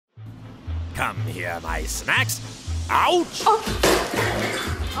Come here, my snacks. Ouch!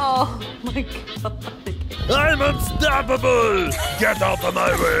 Oh my god. I'm unstoppable! Get out of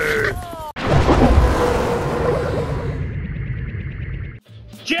my way!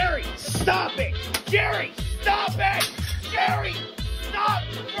 Jerry, stop it! Jerry, stop it! Jerry, stop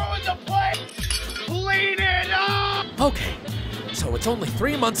throwing the plate! Clean it up! Okay, so it's only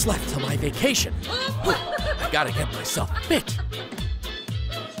 3 months left till my vacation. I gotta get myself fit.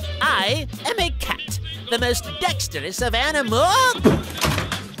 I am a cat, the most dexterous of animals.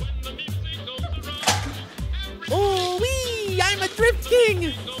 Oh wee! I'm a drift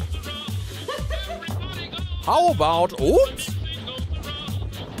king. How about oops?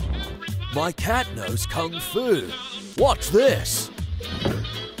 My cat knows kung fu. Watch this.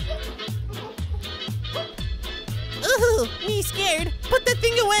 Ooh, me scared. Put that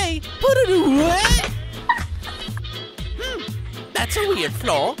thing away. Put it away. That's a weird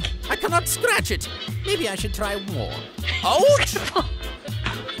flaw. I cannot scratch it. Maybe I should try more. Ouch!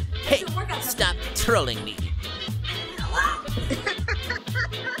 Hey, stop trolling me.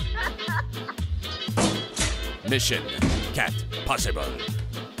 Mission Cat Possible.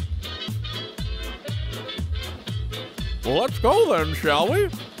 Let's go then, shall we?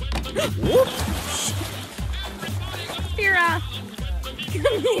 Whoops! Fira,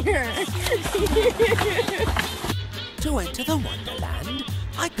 come here. To enter the Wonderland,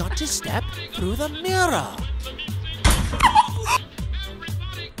 I got to step through the mirror.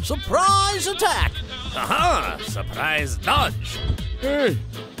 Surprise attack! Aha! Surprise dodge! Hey,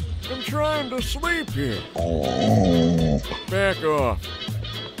 I'm trying to sleep here. Back off.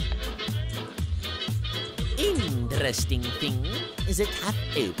 Interesting thing. Is it half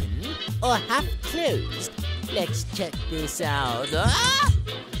open or half closed? Let's check this out. Ah!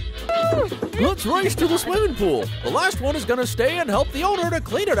 Let's race to the swimming pool. The last one is gonna stay and help the owner to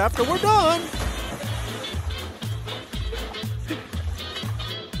clean it after we're done.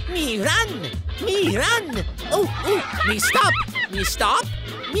 Me run! Me run! Oh, me stop! Me stop!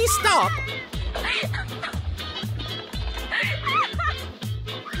 Me stop!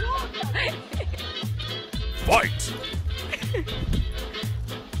 Fight!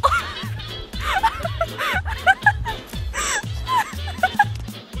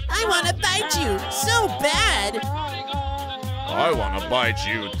 I want to bite you so bad! I wanna bite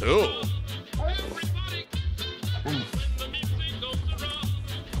you too.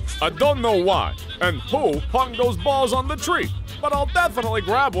 I don't know why and who hung those balls on the tree, but I'll definitely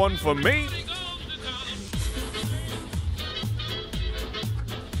grab one for me.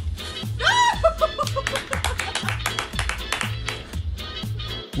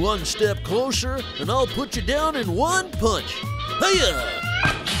 One step closer, and I'll put you down in one punch. Hiya!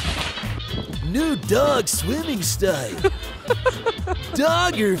 New dog swimming style.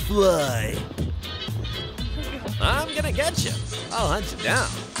 Doggerfly. I'm gonna get you. I'll hunt you down.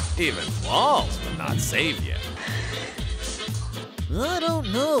 Even walls will not save you. I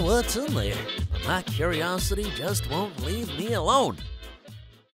don't know what's in there, but my curiosity just won't leave me alone.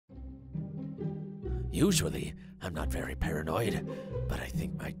 Usually, I'm not very paranoid, but I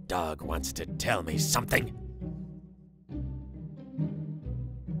think my dog wants to tell me something.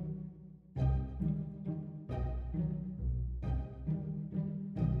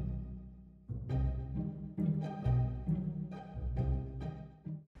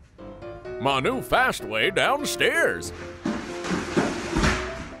 My new fast way downstairs.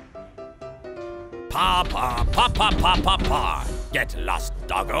 Pa, pa, pa, pa, pa, pa, pa. Get lost,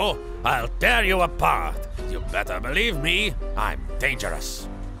 doggo. I'll tear you apart. You better believe me, I'm dangerous.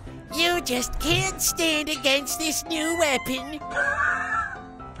 You just can't stand against this new weapon.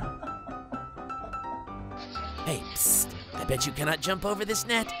 Hey, psst. I bet you cannot jump over this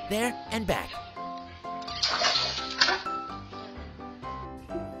net, there and back.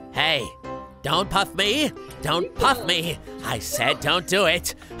 Hey, don't puff me. Don't puff me. I said don't do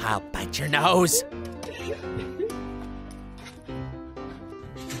it. I'll bite your nose.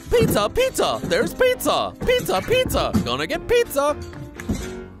 Pizza, pizza, there's pizza. Pizza, pizza, gonna get pizza.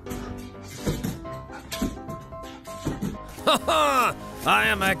 Ha ha, I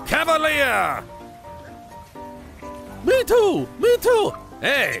am a cavalier. Me too, me too.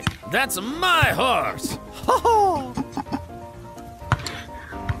 Hey, that's my horse. Ha ha.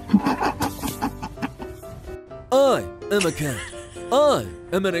 I am a cat. I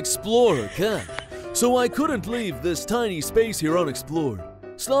am an explorer cat. So I couldn't leave this tiny space here unexplored.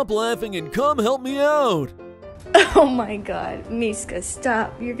 Stop laughing and come help me out. Oh my god, Miska,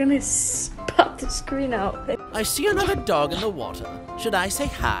 stop. You're gonna pop the screen out. I see another dog in the water. Should I say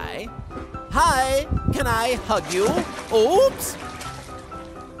hi? Hi, can I hug you? Oops!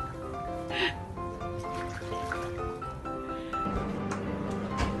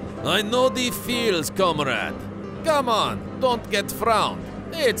 I know the feels, comrade. Come on, don't get frowned.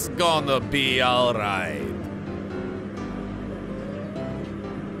 It's gonna be alright.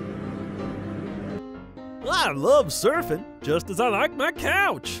 I love surfing, just as I like my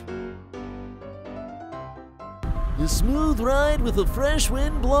couch. A smooth ride with a fresh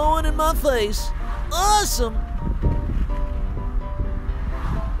wind blowing in my face. Awesome!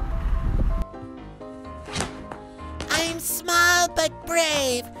 I'm small but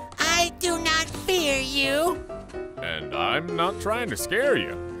brave. I do not fear you. And I'm not trying to scare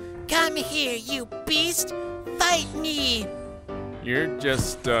you. Come here, you beast. Fight me. You're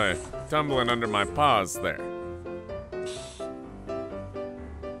just, tumbling under my paws there.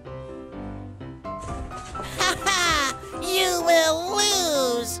 Ha ha! You will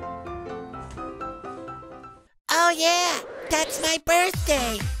lose. Oh yeah, that's my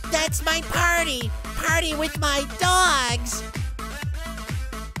birthday. That's my party. Party with my dogs.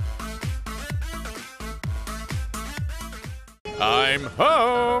 I'm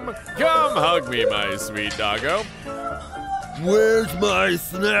home! Come hug me, my sweet doggo. Where's my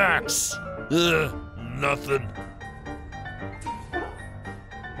snacks? Nothing.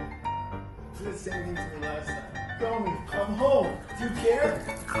 You did the same thing to me last time. Come home. Do you care?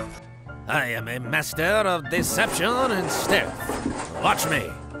 I am a master of deception and stealth. Watch me.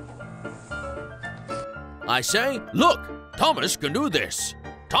 I say, look, Thomas can do this.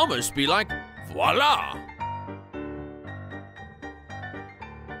 Thomas be like, voila!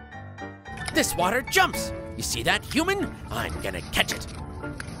 This water jumps. You see that, human? I'm gonna catch it.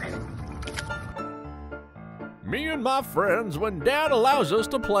 Me and my friends when Dad allows us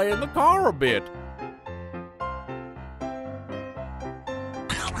to play in the car a bit.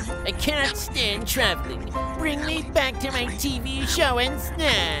 I cannot stand traveling. Bring me back to my TV show and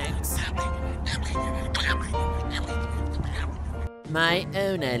snacks. My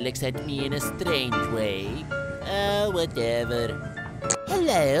owner looks at me in a strange way. Oh, whatever.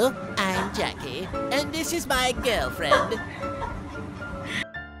 Hello, I'm Jackie, and this is my girlfriend.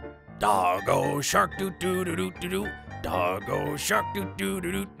 Doggo shark doo doo doo doo doo doo. Doggo shark doo doo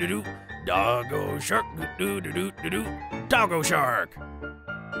doo doo doo doo. Doggo shark doo doo doo doo doo. Doggo shark.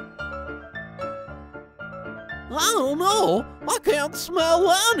 I don't know. I can't smell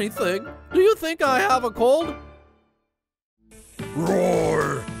anything. Do you think I have a cold?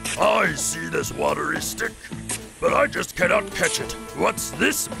 Roar! I see this watery stick, but I just cannot catch it. What's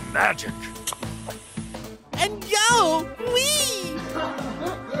this magic? And go! Whee!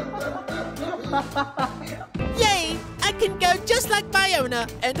 Yay! I can go just like my owner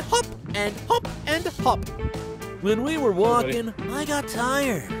and hop and hop and hop. When we were walking, I got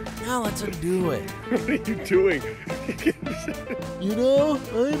tired. Now let's undo it. What are you doing? You know,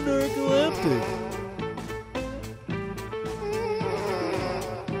 I'm narcoleptic.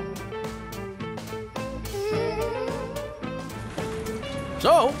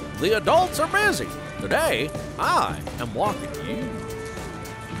 So, the adults are busy. Today, I am walking you.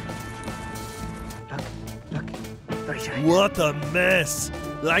 What a mess!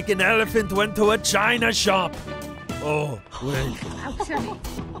 Like an elephant went to a china shop. Oh, wait.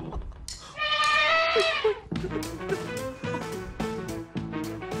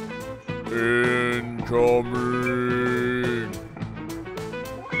 Incoming!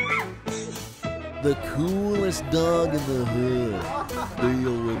 The coolest dog in the hood.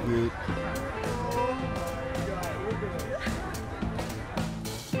 Deal with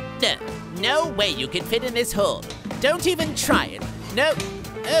it. No way you can fit in this hole. Don't even try it. No.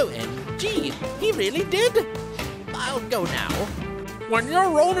 OMG, he really did. I'll go now. When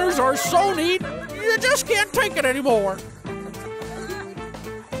your owners are so neat, you just can't take it anymore.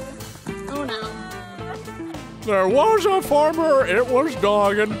 Oh no. There was a farmer, it was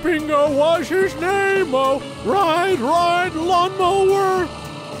Dog, and Bingo was his name. Oh, ride, lawnmower.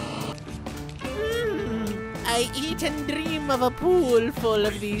 I eat and dream of a pool full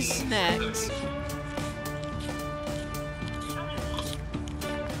of these snacks.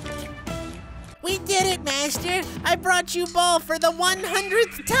 We did it, Master! I brought you ball for the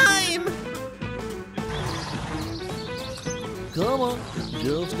 100th time! Come on,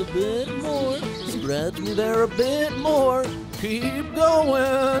 just a bit more. Scratch me there a bit more. Keep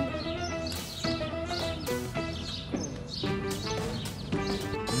going.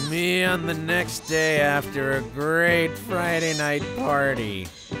 Me on the next day after a great Friday night party.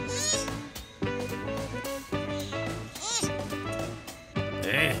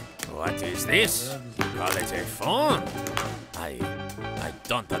 What is this? You call it a phone? I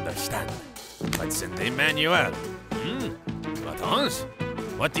don't understand. What's in the manual? Buttons?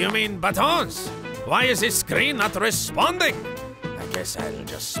 What do you mean, buttons? Why is this screen not responding? I Guess I'll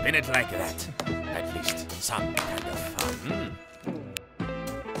just spin it like that. At least some kind of fun.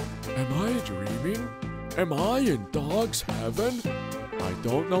 Am I dreaming? Am I in dog's heaven? I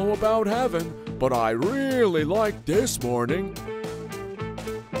don't know about heaven, but I really like this morning.